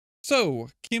So,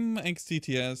 CHIM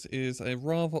XTTS is a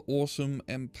rather awesome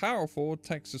and powerful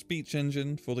text-to-speech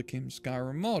engine for the CHIM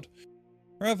Skyrim mod.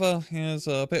 However, it has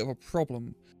a bit of a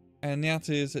problem, and that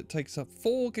is it takes up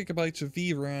 4GB of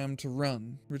VRAM to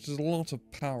run, which is a lot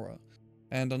of power.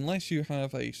 And unless you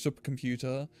have a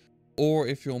supercomputer, or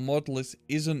if your mod list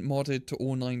isn't modded to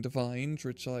all 9 divines,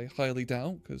 which I highly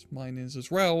doubt, because mine is as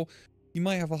well, you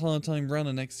might have a hard time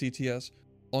running XTTS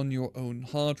on your own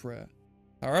hardware.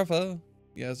 However,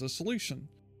 he has a solution,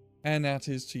 and that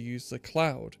is to use the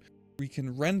cloud. We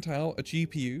can rent out a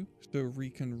GPU so we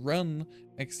can run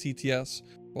XTTS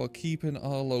while keeping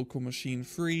our local machine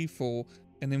free for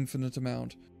an infinite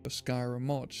amount of Skyrim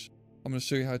mods. I'm going to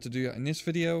show you how to do that in this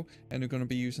video, and we're going to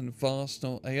be using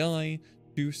Vast.ai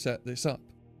to set this up.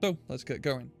 So let's get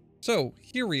going. So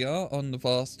here we are on the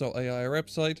Vast.ai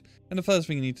website, and the first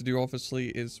thing you need to do obviously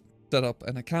is set up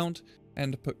an account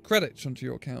and put credits onto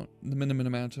your account. The minimum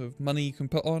amount of money you can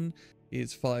put on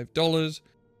is $5.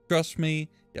 Trust me,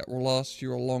 it will last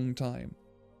you a long time.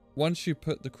 Once you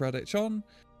put the credits on,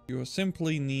 you will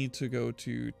simply need to go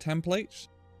to templates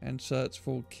and search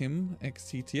for CHIM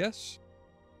XTTS.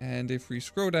 And if we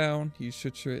scroll down, you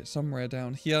should see it somewhere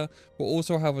down here. We'll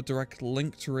also have a direct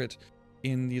link to it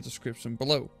in the description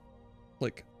below.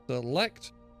 Click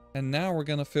select, and now we're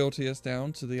going to filter this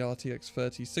down to the RTX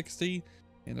 3060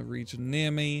 in a region near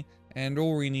me, and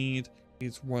all we need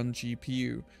is one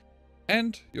GPU.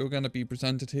 And you're going to be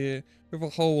presented here with a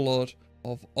whole lot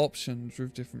of options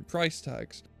with different price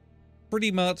tags. Pretty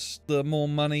much the more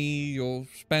money you're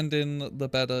spending, the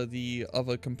better the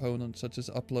other components such as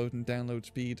upload and download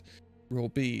speed will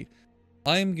be.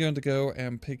 I'm going to go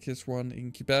and pick this one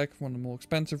in Quebec, one of the more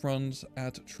expensive ones,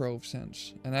 at 12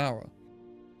 cents an hour.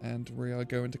 And we are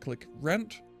going to click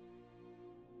rent.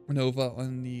 And over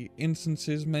on the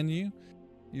instances menu,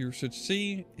 you should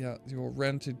see your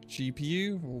rented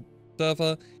GPU or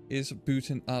server is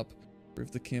booting up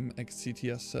with the CHIM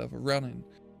XTTS server running.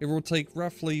 It will take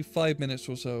roughly 5 minutes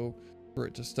or so for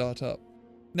it to start up.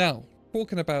 Now,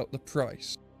 talking about the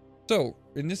price. So,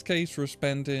 in this case, we're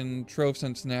spending 12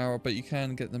 cents an hour, but you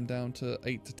can get them down to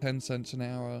 8 to 10 cents an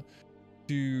hour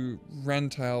to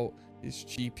rent out this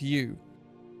GPU.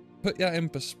 Put that in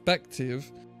perspective,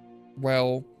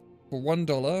 well, for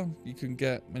 $1, you can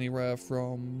get anywhere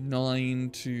from 9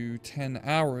 to 10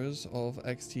 hours of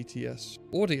XTTS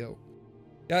audio.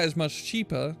 That is much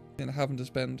cheaper than having to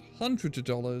spend hundreds of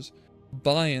dollars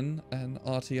buying an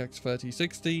RTX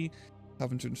 3060,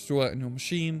 having to install it in your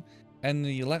machine, and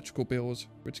the electrical bills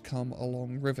which come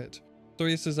along with it. So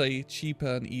this is a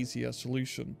cheaper and easier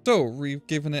solution. So we've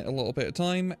given it a little bit of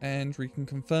time, and we can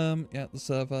confirm that the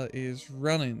server is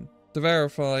running. To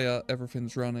verify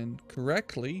everything's running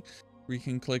correctly, we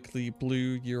can click the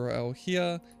blue URL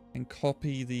here and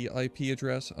copy the IP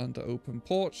address under open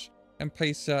ports and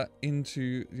paste that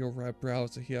into your web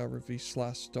browser here with the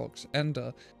 /docs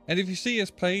ender. And if you see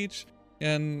this page,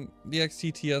 and the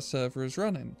XTTS server is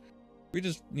running, we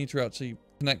just need to actually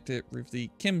connect it with the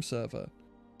CHIM server.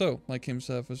 So my CHIM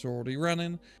server is already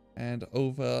running, and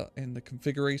over in the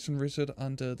configuration wizard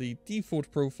under the default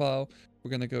profile, we're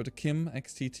going to go to CHIM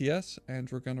XTTS, and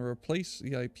we're going to replace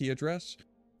the IP address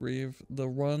with the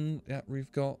one that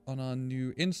we've got on our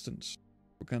new instance.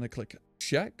 We're going to click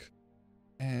check,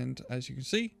 and as you can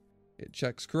see, it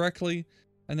checks correctly,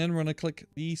 and then we're going to click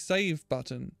the save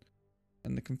button,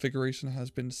 and the configuration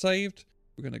has been saved.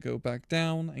 We're going to go back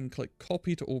down and click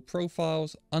copy to all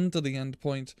profiles under the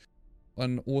endpoint,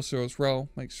 and also as well,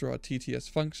 make sure our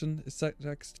TTS function is set to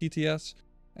XTTS,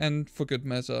 and for good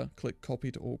measure, click copy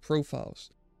to all profiles.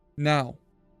 Now,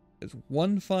 there's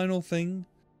one final thing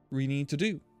we need to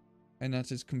do, and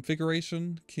that is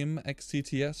configuration CHIM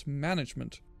XTTS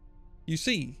management. You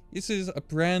see, this is a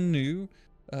brand new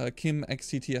CHIM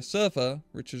XTTS server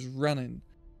which is running.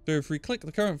 So if we click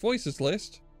the current voices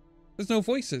list, there's no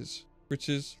voices, which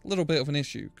is a little bit of an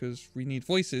issue because we need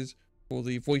voices for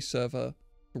the voice server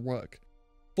to work.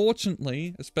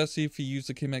 Fortunately, especially if you use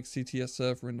the CHIM XTTS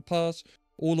server in the past,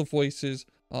 all the voices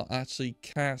are actually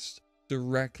cast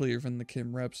directly within the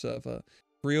CHIM Reb server.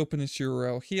 If we open this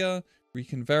URL here, we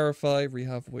can verify we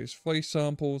have voice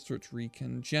samples which we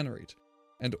can generate.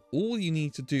 And all you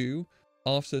need to do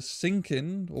after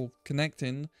syncing or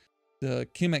connecting the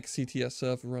CHIM XTTS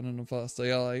server running on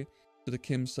Vast.ai to the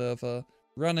CHIM server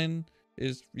running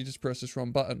is you just press this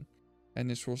run button, and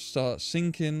this will start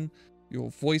syncing your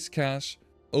voice cache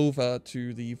over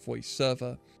to the voice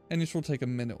server, and this will take a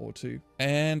minute or two.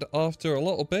 And after a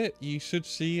little bit, you should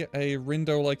see a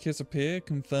window like this appear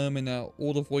confirming that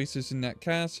all the voices in that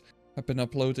cache have been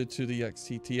uploaded to the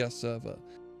XTTS server.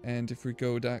 And if we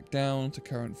go back down to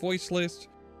current voice list,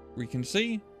 We can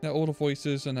see that all the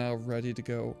voices are now ready to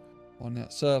go on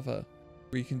that server.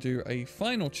 We can do a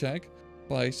final check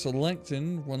by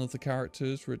selecting one of the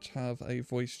characters which have a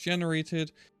voice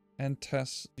generated and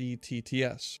test the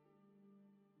TTS.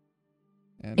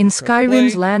 And In press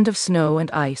Skyrim's play, land of snow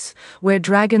and ice, where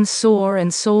dragons soar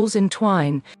and souls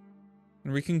entwine,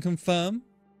 and we can confirm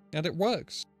that it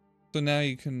works. So now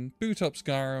you can boot up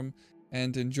Skyrim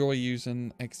and enjoy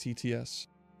using XTTS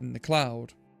in the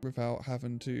cloud without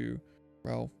having to,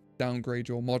 well, downgrade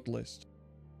your mod list.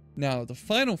 Now, the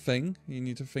final thing you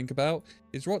need to think about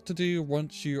is what to do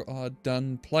once you are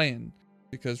done playing,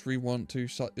 because we want to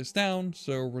shut this down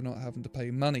so we're not having to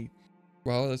pay money.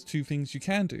 Well, there's two things you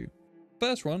can do.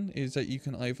 First one is that you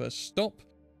can either stop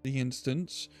the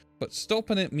instance, but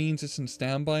stopping it means it's in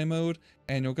standby mode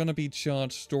and you're going to be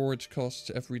charged storage costs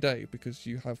every day because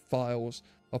you have files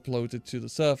uploaded to the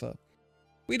server.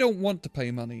 We don't want to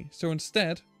pay money, so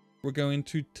instead we're going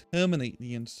to terminate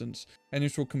the instance, and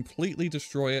this will completely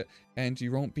destroy it and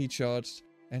you won't be charged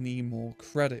any more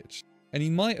credits. And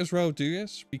you might as well do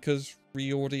this because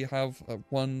we already have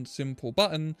one simple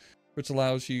button which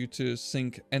allows you to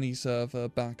sync any server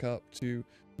back up to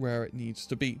where it needs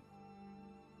to be.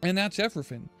 And that's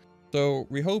everything. So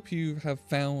we hope you have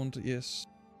found this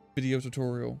video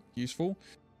tutorial useful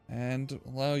and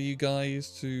allow you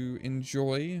guys to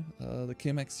enjoy the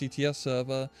CHIM XTTS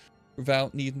server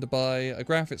without needing to buy a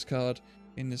graphics card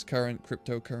in this current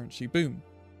cryptocurrency boom.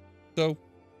 So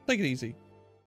take it easy.